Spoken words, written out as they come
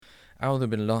أعوذ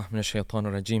بالله من الشيطان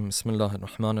الرجيم بسم الله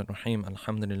الرحمن الرحيم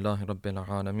الحمد لله رب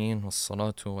العالمين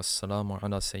والصلاة والسلام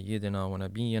على سيدنا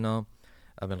ونبينا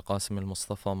أبي القاسم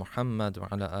المصطفى محمد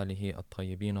وعلى آله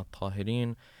الطيبين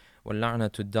الطاهرين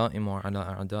واللعنة الدائمة على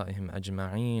أعدائهم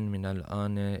أجمعين من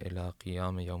الآن إلى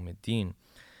قيام يوم الدين.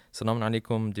 Assalamu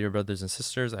alaikum, dear brothers and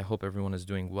sisters. I hope everyone is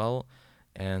doing well,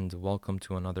 and welcome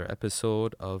to another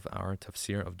episode of our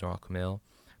Tafsir of Dura Kumail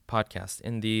podcast.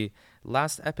 In the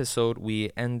last episode, we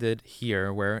ended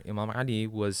here where Imam Ali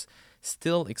was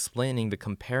still explaining the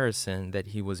comparison that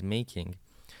he was making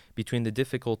between the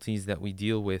difficulties that we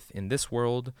deal with in this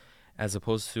world as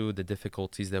opposed to the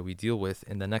difficulties that we deal with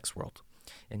in the next world.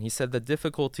 And he said the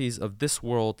difficulties of this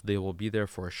world, they will be there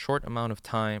for a short amount of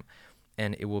time,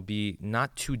 and it will be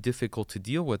not too difficult to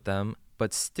deal with them,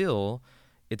 but still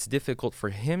it's difficult for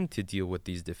him to deal with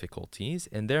these difficulties.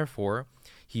 And therefore,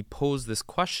 he posed this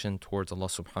question towards Allah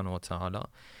subhanahu wa ta'ala,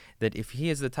 that if he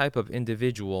is the type of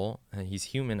individual, and he's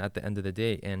human at the end of the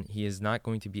day, and he is not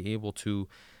going to be able to,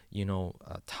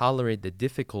 tolerate the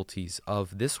difficulties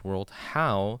of this world,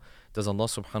 how does Allah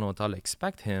subhanahu wa ta'ala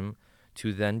expect him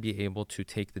to then be able to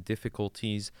take the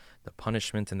difficulties, the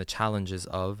punishment, and the challenges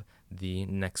of the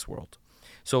next world?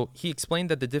 So he explained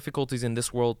that the difficulties in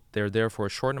this world, they're there for a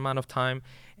short amount of time,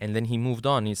 and then he moved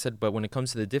on. He said, but when it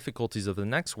comes to the difficulties of the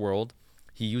next world,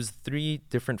 he used three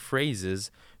different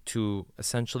phrases to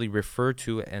essentially refer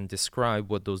to and describe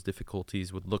what those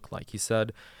difficulties would look like. He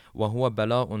said, وَهُوَ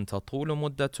بَلَاءٌ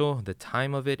تَطُولُ مُدَّتُهُ, the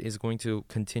time of it is going to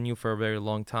continue for a very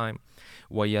long time.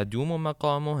 وَيَدُومُ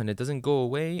مَقَامُهُ, and it doesn't go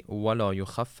away. وَلَا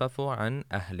يُخَفَّفُ عَنْ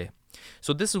أَهْلِهِ.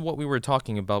 So this is what we were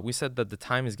talking about. We said that the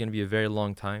time is going to be a very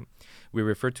long time. We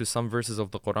referred to some verses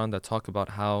of the Quran that talk about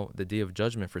how the day of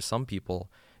judgment for some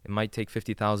people, it might take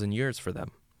 50,000 years for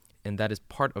them. And that is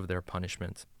part of their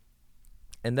punishment.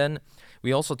 And then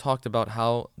we also talked about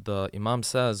how the Imam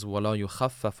says, وَلَا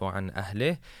يُخَفَّفُ عَنْ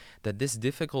أَهْلِهِ, that this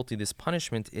difficulty, this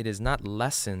punishment, it is not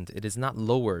lessened, it is not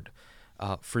lowered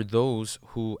for those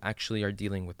who actually are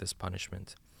dealing with this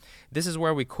punishment. This is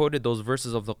where we quoted those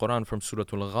verses of the Quran from Surah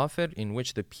Al-Ghafir, in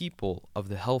which the people of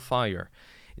the hellfire,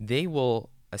 they will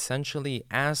essentially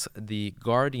ask the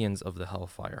guardians of the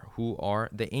hellfire, who are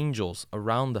the angels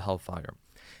around the hellfire.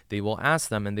 They will ask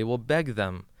them and they will beg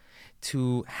them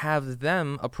to have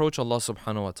them approach Allah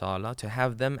subhanahu wa ta'ala, to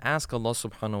have them ask Allah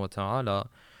subhanahu wa ta'ala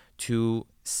to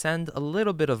send a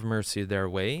little bit of mercy their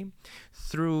way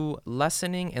through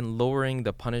lessening and lowering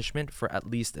the punishment for at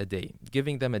least a day,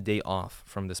 giving them a day off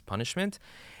from this punishment.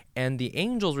 And the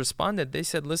angels responded, they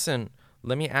said, listen,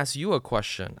 let me ask you a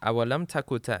question. أَوَلَمْ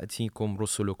تَكُ تَأْتِيكُمْ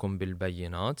رُسُلُكُمْ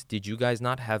بِالْبَيِّنَاتِ, did you guys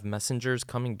not have messengers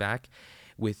coming back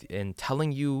and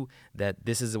telling you that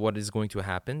this is what is going to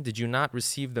happen? Did you not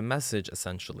receive the message,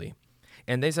 essentially?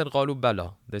 And they said, قَالُوا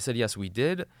بَلَى, they said, yes, we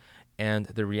did. And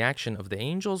the reaction of the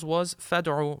angels was,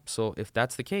 فَدْعُوا, so if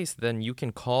that's the case, then you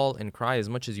can call and cry as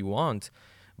much as you want,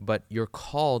 but your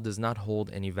call does not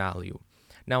hold any value.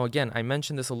 Now again, I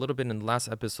mentioned this a little bit in the last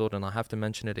episode, and I'll have to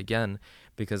mention it again,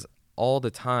 because all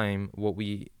the time what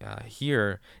we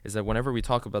hear is that whenever we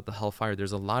talk about the hellfire,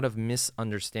 there's a lot of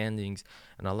misunderstandings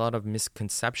and a lot of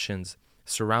misconceptions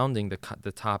surrounding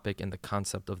the topic and the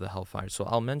concept of the hellfire. So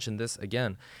I'll mention this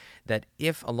again, that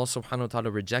if Allah subhanahu wa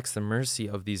ta'ala rejects the mercy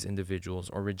of these individuals,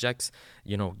 or rejects,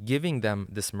 giving them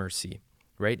this mercy,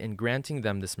 right, and granting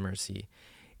them this mercy,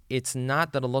 it's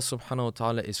not that Allah subhanahu wa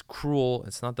ta'ala is cruel.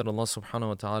 It's not that Allah subhanahu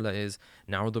wa ta'ala is,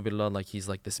 na'udhu billah, like he's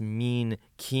like this mean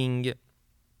king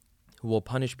who will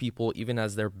punish people even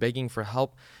as they're begging for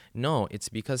help. No, it's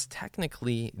because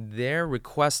technically their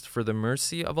request for the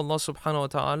mercy of Allah subhanahu wa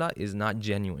ta'ala is not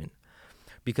genuine.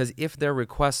 Because if their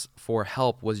request for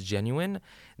help was genuine,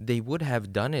 they would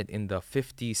have done it in the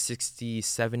 50, 60,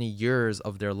 70 years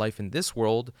of their life in this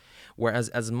world. Whereas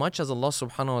as much as Allah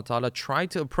subhanahu wa ta'ala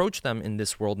tried to approach them in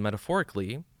this world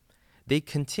metaphorically, they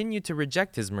continue to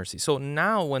reject His mercy. So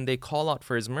now when they call out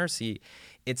for His mercy,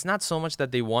 it's not so much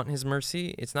that they want His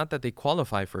mercy, it's not that they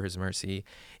qualify for His mercy,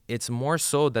 it's more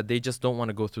so that they just don't want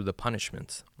to go through the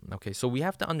punishment. Okay, so we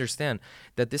have to understand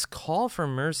that this call for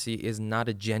mercy is not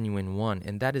a genuine one,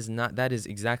 and that is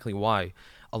exactly why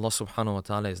Allah subhanahu wa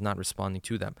ta'ala is not responding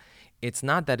to them. It's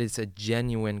not that it's a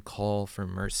genuine call for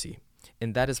mercy,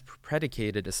 and that is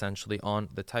predicated essentially on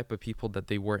the type of people that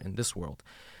they were in this world.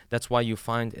 That's why you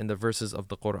find in the verses of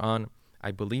the Quran,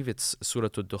 I believe it's Surah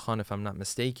Al-Dukhan if I'm not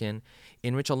mistaken,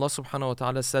 in which Allah subhanahu wa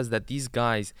ta'ala says that these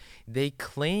guys, they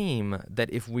claim that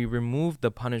if we remove the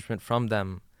punishment from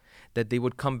them, that they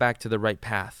would come back to the right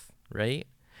path, right?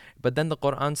 But then the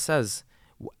Quran says,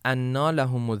 أَنَّا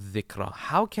لَهُمُ الذِّكْرَ,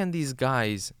 how can these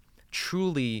guys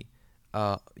truly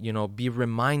be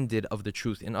reminded of the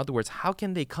truth. In other words, how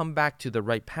can they come back to the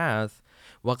right path?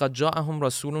 وَقَدْ جَاءَهُمْ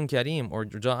رَسُولٌ كَرِيمٌ, or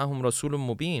جَاءَهُمْ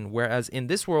رَسُولٌ مُبِينٌ. Whereas in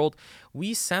this world,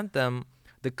 we sent them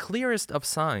the clearest of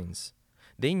signs.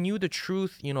 They knew the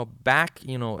truth, back,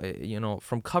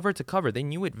 from cover to cover. They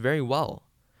knew it very well.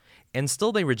 And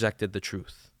still they rejected the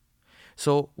truth.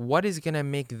 So what is going to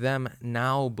make them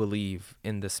now believe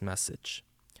in this message?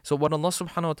 So what Allah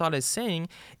subhanahu wa ta'ala is saying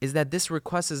is that this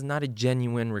request is not a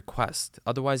genuine request.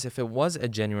 Otherwise, if it was a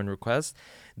genuine request,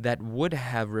 that would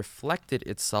have reflected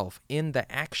itself in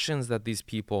the actions that these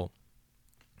people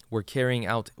were carrying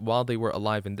out while they were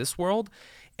alive in this world.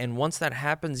 And once that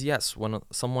happens, yes, when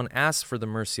someone asks for the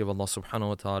mercy of Allah subhanahu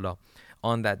wa ta'ala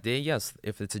on that day, yes,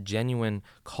 if it's a genuine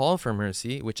call for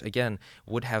mercy, which again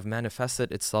would have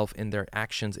manifested itself in their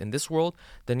actions in this world,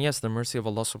 then yes, the mercy of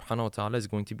Allah subhanahu wa ta'ala is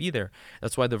going to be there.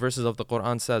 That's why the verses of the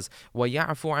Quran says,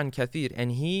 وَيَعْفُ عَنْ كَثِيرٍ,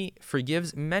 and He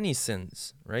forgives many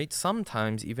sins, right?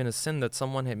 Sometimes even a sin that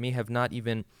someone may have not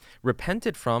even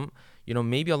repented from,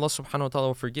 maybe Allah subhanahu wa ta'ala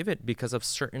will forgive it because of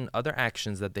certain other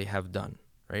actions that they have done.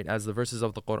 Right? As the verses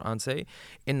of the Quran say,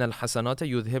 إِنَّ الْحَسَنَاتَ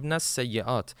يُذْهِبْنَ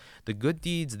السَّيِّئَاتِ, the good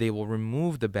deeds, they will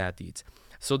remove the bad deeds.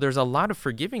 So there's a lot of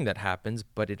forgiving that happens,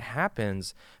 but it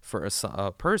happens for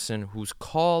a person whose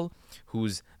call,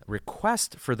 whose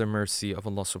request for the mercy of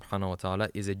Allah subhanahu wa ta'ala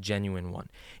is a genuine one.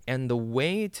 And the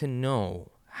way to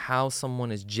know how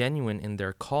someone is genuine in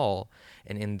their call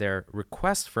and in their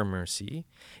request for mercy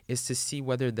is to see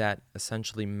whether that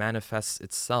essentially manifests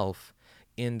itself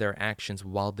in their actions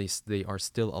while they are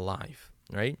still alive,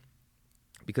 right?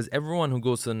 Because everyone who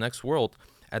goes to the next world,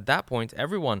 at that point,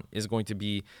 everyone is going to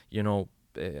be,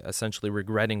 essentially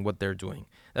regretting what they're doing.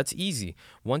 That's easy.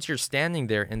 Once you're standing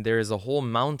there and there is a whole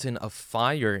mountain of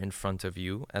fire in front of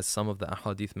you, as some of the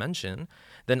ahadith mention,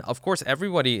 then of course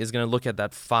everybody is going to look at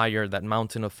that fire, that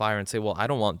mountain of fire, and say, well, I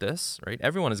don't want this, right?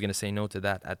 Everyone is going to say no to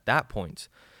that at that point.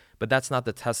 But that's not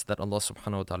the test that Allah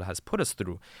subhanahu wa ta'ala has put us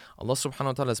through. Allah subhanahu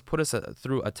wa ta'ala has put us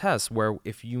through a test where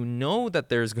if you know that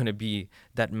there's going to be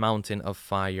that mountain of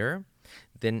fire,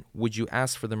 then would you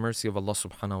ask for the mercy of Allah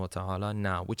subhanahu wa ta'ala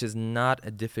now? Which is not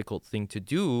a difficult thing to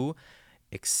do,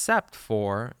 except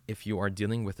for if you are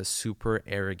dealing with a super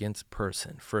arrogant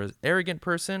person. For an arrogant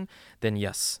person, then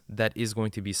yes, that is going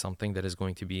to be something that is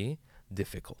going to be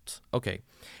difficult. Okay,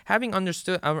 having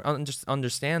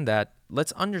understand that,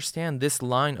 let's understand this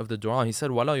line of the dua. He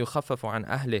said, وَلَا يُخَفَّفُ عَنْ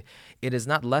أَهْلِهِ, it is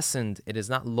not lessened, it is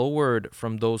not lowered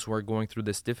from those who are going through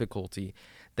this difficulty.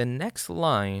 The next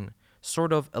line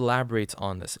sort of elaborates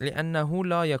on this. لِأَنَّهُ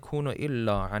لَا يَكُونُ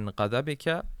إِلَّا عَنْ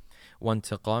غَضَبِكَ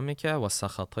وَانْتِقَامِكَ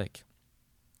وَسَخَطِكَ.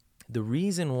 The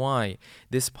reason why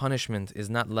this punishment is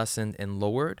not lessened and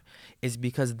lowered is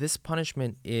because this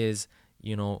punishment is,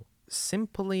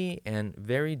 simply and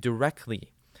very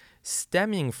directly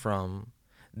stemming from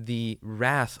the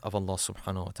wrath of Allah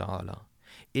subhanahu wa ta'ala.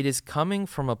 It is coming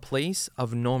from a place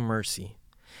of no mercy.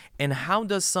 And how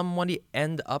does somebody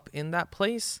end up in that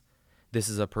place? This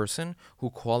is a person who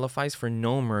qualifies for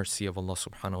no mercy of Allah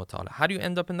subhanahu wa ta'ala. How do you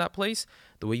end up in that place?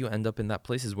 The way you end up in that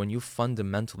place is when you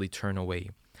fundamentally turn away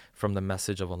from the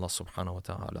message of Allah subhanahu wa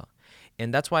ta'ala.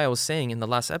 And that's why I was saying in the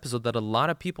last episode that a lot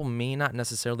of people may not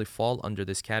necessarily fall under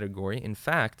this category. In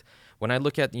fact, when I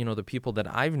look at, the people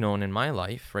that I've known in my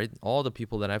life, right, all the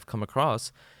people that I've come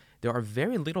across, there are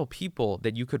very little people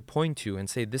that you could point to and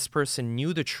say this person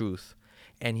knew the truth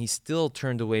and he still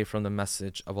turned away from the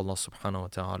message of Allah subhanahu wa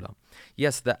ta'ala.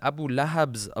 Yes, the Abu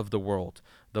Lahabs of the world,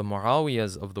 the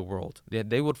Muawiyahs of the world,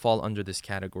 they would fall under this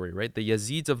category, right? The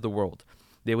Yazids of the world,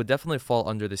 they would definitely fall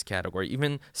under this category.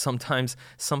 Even sometimes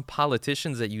some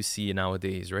politicians that you see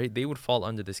nowadays, right? They would fall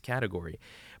under this category.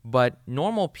 But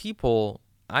normal people,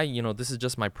 this is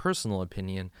just my personal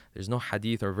opinion. There's no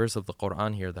hadith or verse of the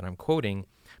Quran here that I'm quoting.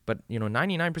 But,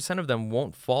 99% of them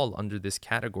won't fall under this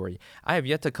category. I have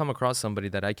yet to come across somebody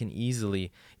that I can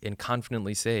easily and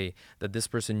confidently say that this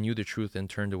person knew the truth and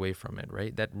turned away from it,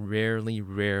 right? That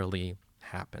rarely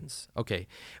happens. Okay,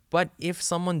 but if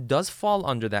someone does fall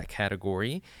under that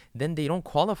category, then they don't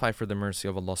qualify for the mercy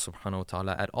of Allah subhanahu wa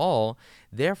ta'ala at all.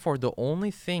 Therefore, the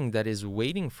only thing that is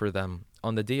waiting for them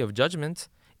on the day of judgment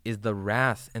is the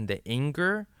wrath and the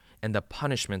anger and the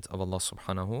punishment of Allah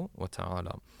subhanahu wa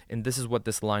ta'ala. And this is what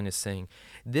this line is saying.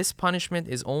 This punishment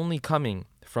is only coming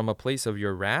from a place of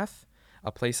your wrath,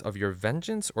 a place of your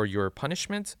vengeance or your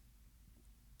punishment,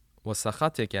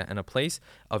 وَسَخَطِكَ, and a place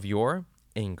of your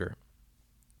anger.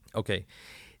 Okay,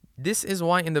 this is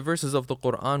why in the verses of the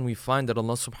Quran we find that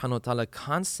Allah subhanahu wa ta'ala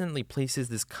constantly places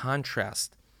this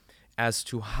contrast as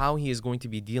to how He is going to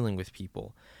be dealing with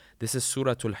people. This is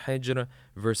Surah Al-Hijr,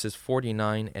 verses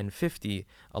 49 and 50.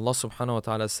 Allah subhanahu wa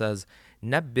ta'ala says,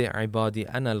 نَبِّئْ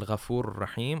عِبَادِي أَنَا الْغَفُورُ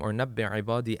الرَّحِيمُ, or نَبِّئْ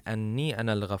عِبَادِي أَنِّي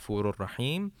أَنَا الْغَفُورُ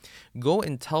الرَّحِيمُ. Go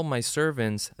and tell my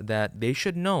servants that they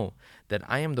should know that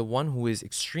I am the one who is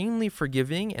extremely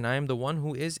forgiving and I am the one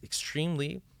who is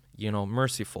extremely,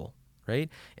 merciful. Right?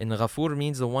 And Ghafur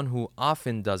means the one who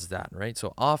often does that, right?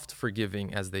 So oft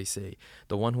forgiving, as they say,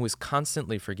 the one who is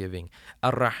constantly forgiving.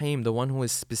 Ar-Rahim, the one who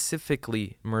is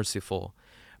specifically merciful.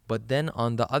 But then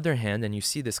on the other hand, and you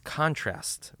see this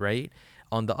contrast, right?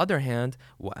 On the other hand,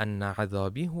 وَأَنَّ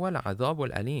عَذَابِي هُوَ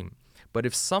الْعَذَابُ الْأَلِيمُ. But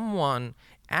if someone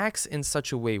acts in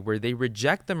such a way where they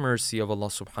reject the mercy of Allah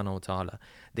subhanahu wa ta'ala,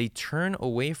 they turn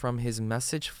away from His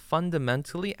message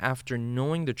fundamentally after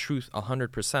knowing the truth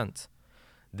 100%.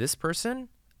 This person,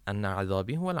 أَنَّ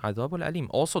عَذَابِي هُوَ الْعَذَابُ الْأَلِيمُ.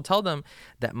 Also tell them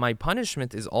that my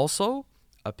punishment is also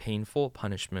a painful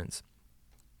punishment.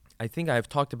 I think I've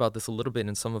talked about this a little bit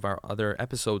in some of our other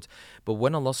episodes, but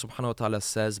when Allah subhanahu wa ta'ala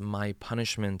says my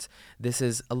punishment, this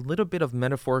is a little bit of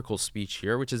metaphorical speech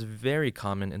here, which is very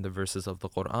common in the verses of the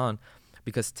Quran,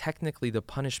 because technically the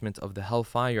punishment of the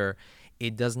hellfire,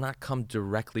 it does not come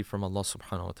directly from Allah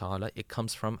subhanahu wa ta'ala, it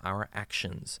comes from our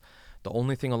actions. The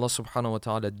only thing Allah subhanahu wa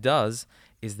ta'ala does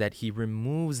is that He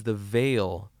removes the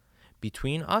veil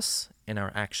between us and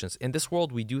our actions. In this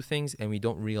world, we do things and we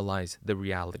don't realize the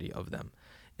reality of them.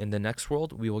 In the next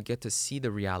world, we will get to see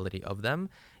the reality of them,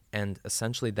 and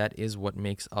essentially that is what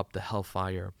makes up the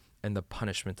hellfire and the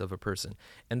punishment of a person.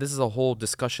 And this is a whole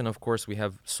discussion, of course. We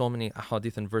have so many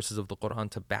ahadith and verses of the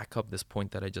Quran to back up this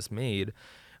point that I just made.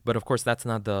 But of course, that's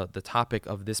not the topic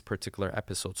of this particular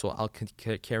episode. So I'll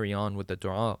carry on with the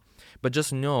dua. But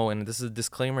just know, and this is a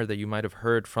disclaimer that you might have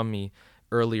heard from me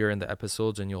earlier in the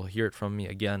episodes, and you'll hear it from me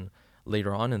again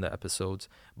later on in the episodes.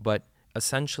 But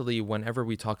essentially, whenever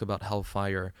we talk about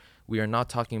hellfire, we are not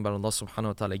talking about Allah subhanahu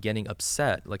wa ta'ala getting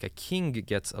upset, like a king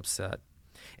gets upset,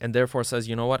 and therefore says,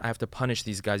 you know what, I have to punish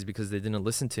these guys because they didn't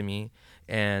listen to me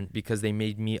and because they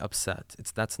made me upset.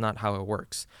 That's not how it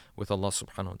works with Allah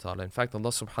subhanahu wa ta'ala. In fact, Allah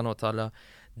subhanahu wa ta'ala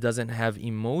doesn't have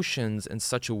emotions in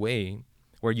such a way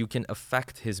where you can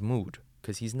affect His mood,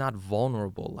 because He's not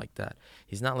vulnerable like that.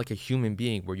 He's not like a human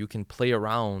being where you can play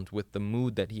around with the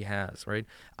mood that He has, right?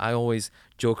 I always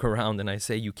joke around and I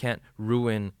say you can't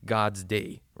ruin God's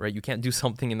day, right? You can't do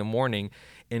something in the morning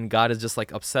and God is just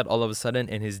like upset all of a sudden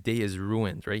and His day is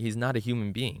ruined, right? He's not a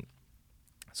human being.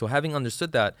 So having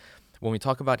understood that, when we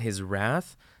talk about His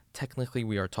wrath, technically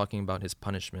we are talking about His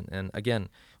punishment. And again,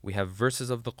 we have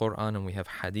verses of the Quran and we have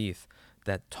hadith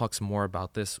that talks more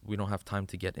about this. We don't have time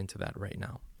to get into that right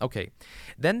now. Okay,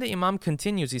 then the Imam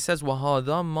continues. He says,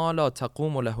 وَهَذَا مَا لَا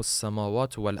تَقُومُ لَهُ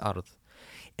السَّمَاوَاتُ وَالْأَرْضِ.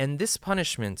 And this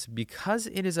punishment, because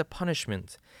it is a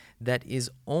punishment that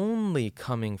is only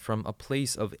coming from a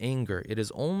place of anger, it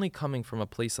is only coming from a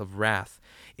place of wrath,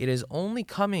 it is only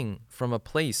coming from a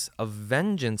place of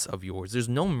vengeance of yours, there's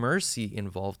no mercy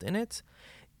involved in it,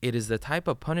 it is the type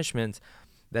of punishment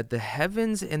that the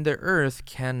heavens and the earth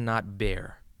cannot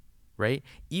bear. Right?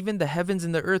 Even the heavens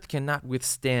and the earth cannot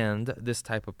withstand this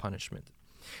type of punishment.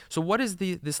 So what is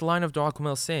this line of Dua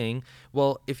Kumail saying?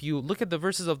 Well, if you look at the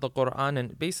verses of the Quran,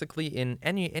 and basically in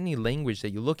any language that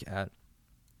you look at,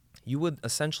 you would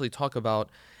essentially talk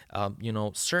about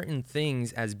certain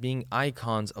things as being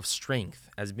icons of strength,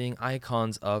 as being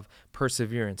icons of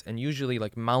perseverance. And usually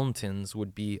like mountains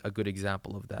would be a good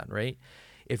example of that, right?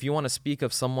 If you want to speak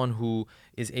of someone who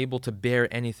is able to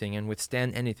bear anything and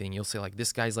withstand anything, you'll say like,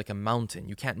 this guy's like a mountain.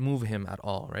 You can't move him at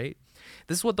all, right?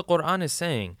 This is what the Quran is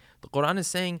saying. The Quran is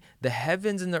saying the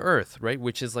heavens and the earth, right,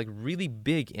 which is like really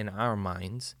big in our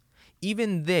minds,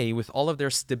 even they, with all of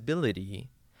their stability,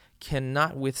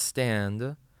 cannot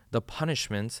withstand the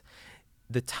punishment,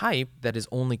 the type that is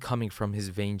only coming from His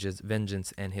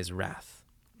vengeance and His wrath.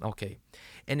 Okay,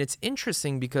 and it's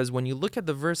interesting because when you look at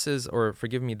the verses, or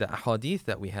forgive me, the ahadith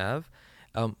that we have,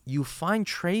 you find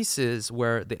traces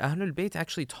where the Ahlul Bayt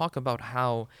actually talk about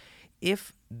how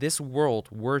if this world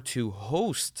were to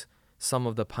host some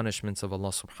of the punishments of Allah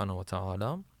subhanahu wa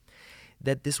ta'ala,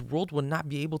 that this world would not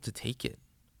be able to take it.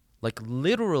 Like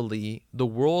literally, the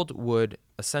world would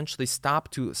essentially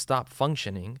stop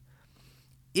functioning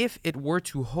if it were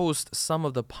to host some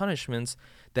of the punishments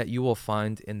that you will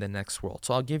find in the next world.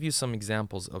 So I'll give you some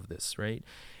examples of this, right?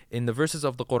 In the verses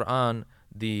of the Quran,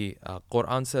 the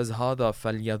Quran says, هَذَا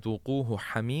فَلْيَذُوقُوهُ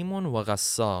حَمِيمٌ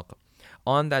وَغَسَّاقٌ.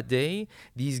 On that day,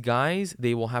 these guys,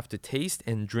 they will have to taste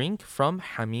and drink from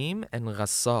Hamim and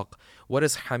Ghassaq. What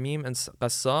is Hamim and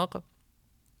Ghassaq?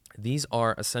 These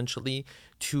are essentially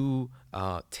two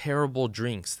terrible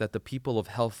drinks that the people of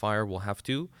hellfire will have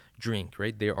to drink,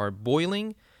 right? They are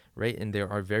boiling, right? And they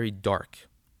are very dark.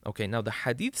 Okay, now the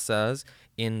hadith says,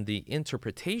 in the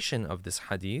interpretation of this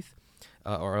hadith,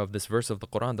 or of this verse of the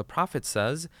Quran, the Prophet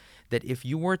says that if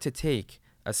you were to take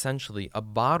essentially a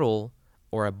bottle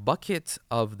or a bucket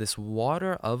of this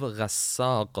water of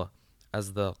ghassaq,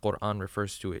 as the Quran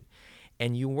refers to it,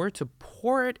 and you were to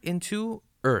pour it into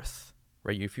earth,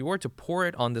 right? If you were to pour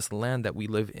it on this land that we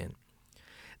live in,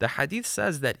 the hadith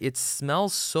says that it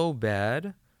smells so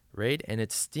bad, right? And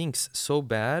it stinks so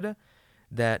bad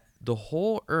that the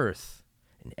whole earth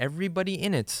and everybody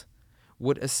in it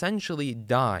would essentially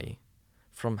die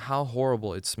from how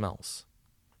horrible it smells.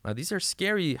 Now, these are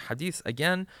scary hadiths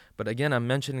again, but again, I'm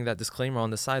mentioning that disclaimer on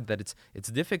the side that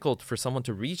it's difficult for someone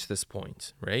to reach this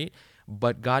point, right?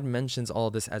 But God mentions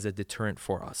all this as a deterrent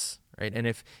for us, right? And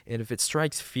if it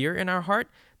strikes fear in our heart,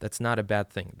 that's not a bad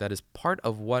thing. That is part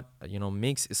of what,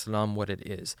 makes Islam what it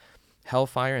is.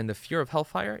 Hellfire and the fear of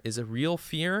hellfire is a real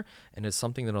fear, and is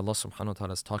something that Allah subhanahu wa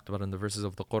ta'ala has talked about in the verses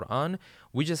of the Quran.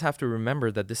 We just have to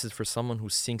remember that this is for someone who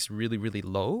sinks really, really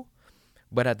low,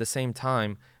 but at the same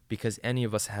time, because any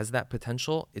of us has that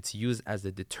potential, it's used as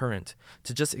a deterrent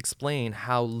to just explain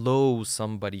how low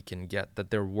somebody can get, that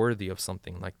they're worthy of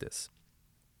something like this.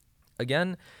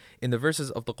 Again, in the verses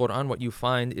of the Quran, what you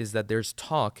find is that there's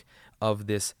talk of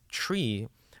this tree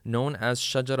known as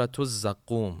Shajaratuz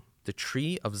Zaqum, the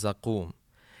tree of Zaqum.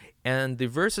 And the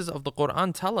verses of the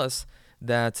Quran tell us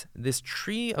that this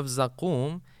tree of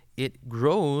Zaqum, it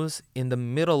grows in the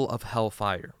middle of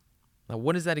hellfire. Now,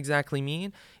 what does that exactly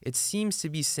mean? It seems to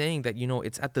be saying that,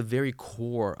 it's at the very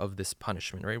core of this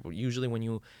punishment, right? Usually when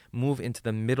you move into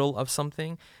the middle of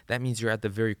something, that means you're at the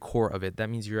very core of it. That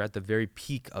means you're at the very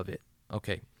peak of it.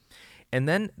 Okay. And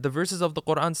then the verses of the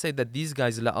Quran say that these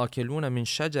guys, لَآكِلُونَ مِنْ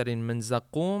شَجَرٍ مِنْ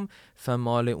زَقُومٍ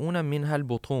فَمَالِئُونَ مِنْهَا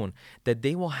الْبُطُونَ, that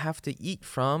they will have to eat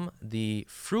from the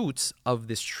fruits of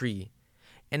this tree.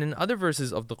 And in other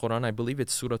verses of the Quran, I believe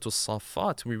it's Surah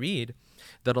As-Saffat, we read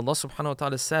that Allah subhanahu wa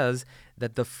ta'ala says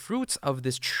that the fruits of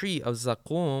this tree of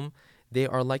Zaqum, they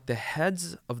are like the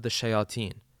heads of the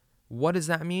shayateen. What does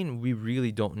that mean? We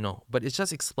really don't know. But it's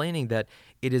just explaining that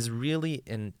it is really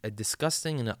a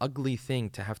disgusting and an ugly thing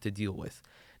to have to deal with.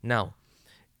 Now,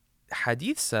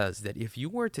 hadith says that if you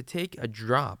were to take a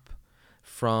drop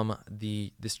from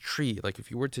this tree, like if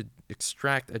you were to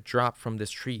extract a drop from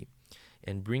this tree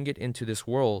and bring it into this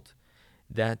world,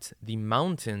 that the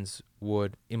mountains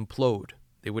would implode.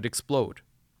 They would explode,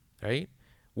 right?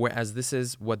 Whereas this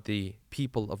is what the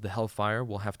people of the hellfire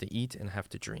will have to eat and have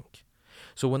to drink.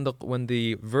 So when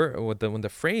the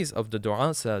phrase of the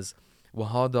dua says,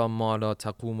 وَهَذَا مَا لَا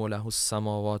تَقُومُ لَهُ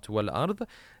السَّمَاوَاتُ وَالْأَرْضِ,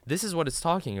 this is what it's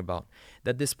talking about.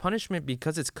 That this punishment,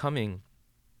 because it's coming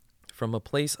from a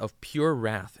place of pure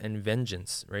wrath and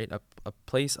vengeance, right? A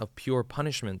place of pure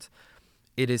punishment,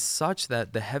 it is such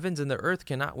that the heavens and the earth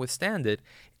cannot withstand it.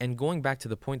 And going back to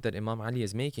the point that Imam Ali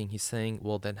is making, he's saying,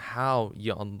 well, then how,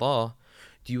 Ya Allah,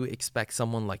 do you expect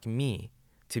someone like me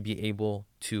to be able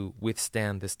to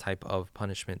withstand this type of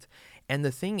punishment? And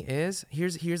the thing is,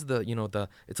 here's the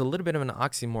it's a little bit of an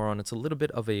oxymoron, it's a little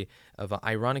bit of an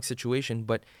ironic situation,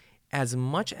 but as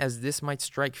much as this might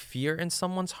strike fear in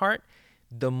someone's heart,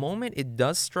 the moment it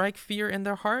does strike fear in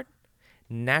their heart,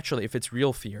 naturally, if it's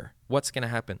real fear, what's going to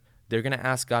happen? They're going to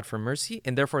ask God for mercy,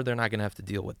 and therefore they're not going to have to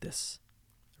deal with this,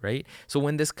 right? So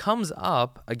when this comes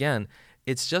up, again,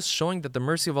 it's just showing that the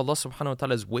mercy of Allah subhanahu wa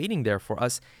ta'ala is waiting there for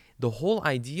us. The whole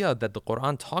idea that the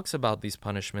Quran talks about these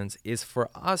punishments is for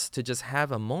us to just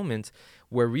have a moment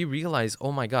where we realize,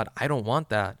 oh my God, I don't want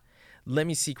that. Let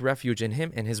me seek refuge in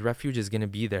Him, and His refuge is going to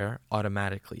be there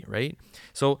automatically, right?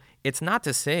 So it's not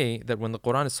to say that when the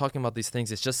Quran is talking about these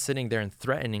things, it's just sitting there and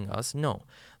threatening us. No,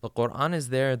 the Quran is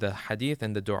there, the hadith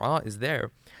and the dua is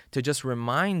there to just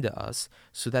remind us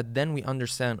so that then we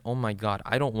understand, oh my God,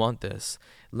 I don't want this.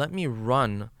 Let me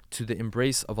run to the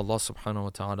embrace of Allah subhanahu wa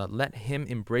ta'ala. Let Him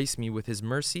embrace me with His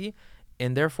mercy,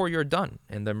 and therefore you're done.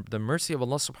 And the mercy of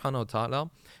Allah subhanahu wa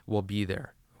ta'ala will be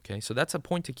there. Okay, so that's a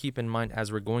point to keep in mind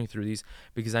as we're going through these,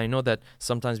 because I know that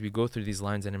sometimes we go through these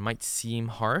lines and it might seem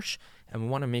harsh, and we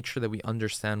want to make sure that we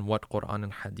understand what Quran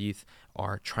and Hadith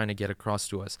are trying to get across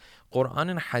to us. Quran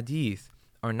and Hadith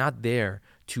are not there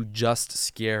to just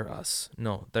scare us.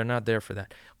 No, they're not there for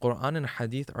that. Quran and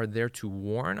Hadith are there to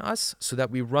warn us so that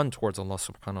we run towards Allah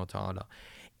subhanahu wa ta'ala.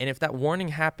 And if that warning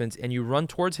happens and you run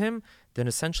towards Him, then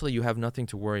essentially you have nothing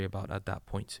to worry about at that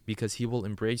point, because He will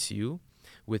embrace you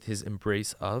with His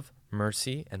embrace of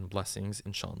mercy and blessings,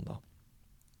 inshallah.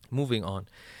 Moving on.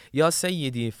 يا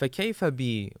سيدي فكيف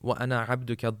بي وأنا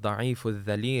عبدك الضعيف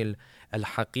الذليل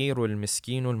الحقير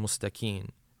المسكين المستكين.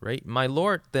 Right? My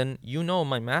Lord, then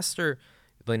my master,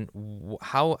 then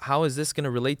how is this going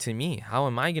to relate to me? How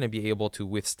am I going to be able to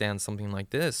withstand something like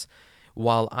this?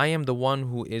 While I am the one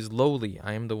who is lowly,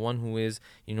 I am the one who is,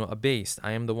 abased,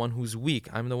 I am the one who's weak,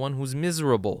 I'm the one who's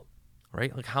miserable,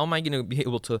 right? Like, how am I going to be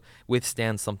able to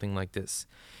withstand something like this?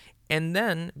 And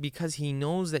then, because he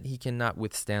knows that he cannot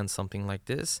withstand something like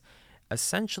this,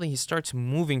 essentially he starts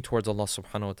moving towards Allah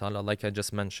subhanahu wa ta'ala, like I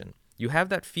just mentioned. You have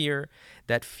that fear.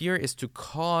 That fear is to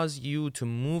cause you to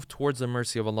move towards the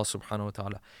mercy of Allah subhanahu wa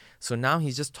ta'ala. So now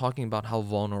he's just talking about how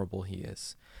vulnerable he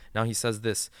is. Now he says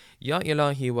this, Ya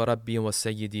ilahi wa rabbi wa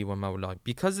sayyidi wa mawla.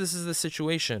 Because this is the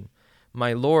situation,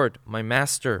 my Lord, my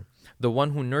Master, the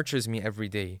one who nurtures me every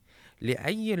day,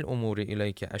 لأي الأمور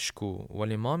إليك أشكو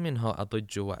ولما منها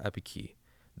أضج وأبكي.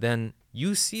 Then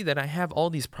you see that I have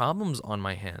all these problems on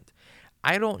my hand.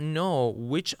 I don't know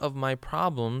which of my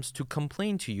problems to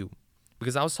complain to you.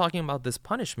 Because I was talking about this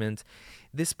punishment.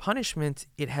 This punishment,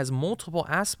 it has multiple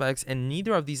aspects, and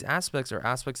neither of these aspects are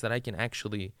aspects that I can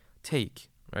actually take,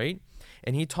 right?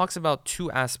 And he talks about two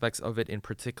aspects of it in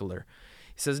particular.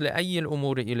 He says, لأي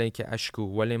الأمور إليك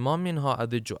أشكو ولما منها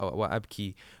أضج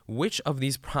وأبكي. Which of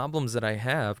these problems that I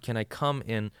have can I come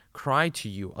and cry to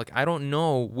you? Like, I don't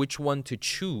know which one to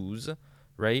choose,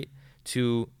 right,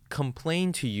 to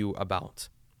complain to you about.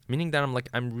 Meaning that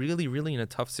I'm really, really in a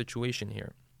tough situation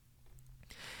here.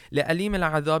 لأليم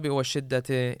العذاب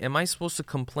وشدته. Am I supposed to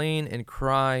complain and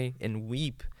cry and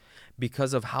weep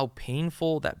because of how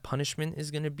painful that punishment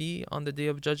is going to be on the Day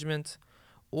of Judgment?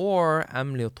 Or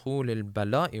أم لطول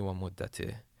البلاء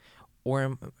ومدته?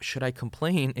 Or should I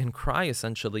complain and cry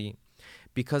essentially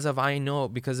because of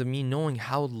me knowing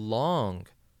how long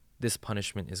this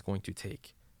punishment is going to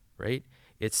take, right?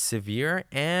 It's severe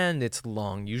and it's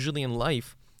long. Usually in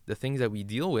life, the things that we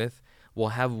deal with will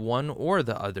have one or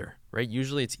the other, right?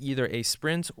 Usually it's either a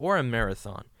sprint or a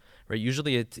marathon, right?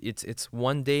 Usually it's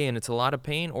one day and it's a lot of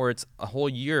pain, or it's a whole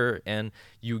year and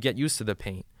you get used to the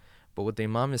pain. But what the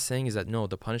Imam is saying is that no,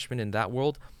 the punishment in that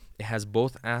world, it has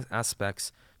both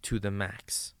aspects to the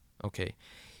max. Okay.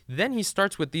 Then he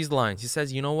starts with these lines. He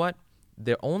says, you know what?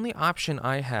 The only option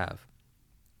I have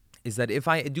is that if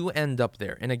I do end up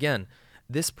there, and again,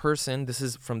 this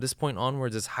is from this point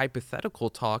onwards, is hypothetical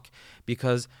talk,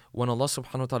 because when Allah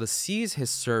subhanahu wa ta'ala sees his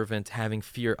servant having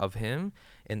fear of him,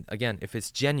 and again, if it's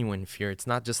genuine fear, it's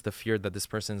not just the fear that this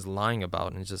person is lying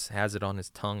about and just has it on his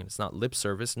tongue and it's not lip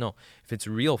service. No, if it's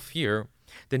real fear,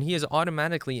 then he is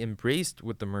automatically embraced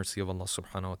with the mercy of Allah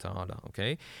subhanahu wa ta'ala,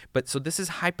 okay? But so this is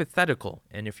hypothetical.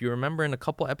 And if you remember in a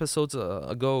couple episodes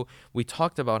ago, we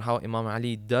talked about how Imam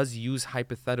Ali does use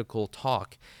hypothetical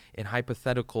talk and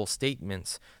hypothetical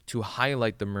statements to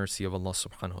highlight the mercy of Allah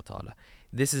subhanahu wa ta'ala.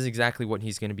 This is exactly what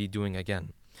he's going to be doing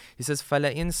again. He says,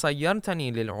 فَلَئِنْ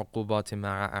سَيَّرْتَنِي لِلْعُقُوبَاتِ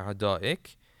مَعَ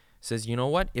أَعْدَائِكَ. Says, you know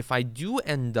what? If I do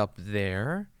end up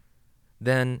there,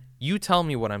 then you tell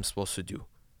me what I'm supposed to do.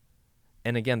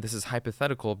 And again, this is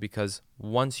hypothetical because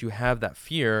once you have that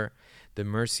fear, the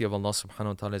mercy of Allah subhanahu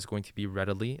wa ta'ala is going to be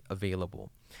readily available.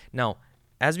 Now,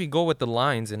 as we go with the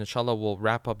lines, and inshallah we'll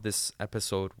wrap up this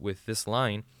episode with this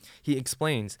line, he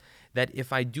explains that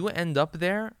if I do end up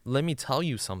there, let me tell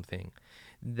you something,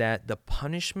 that the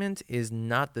punishment is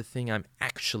not the thing I'm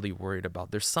actually worried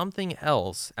about. There's something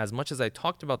else. As much as I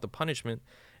talked about the punishment,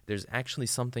 there's actually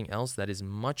something else that is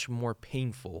much more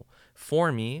painful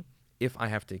for me if I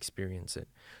have to experience it.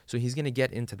 So he's going to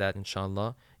get into that,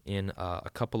 inshallah, in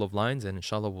a couple of lines, and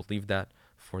inshallah we'll leave that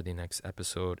for the next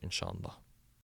episode, inshallah.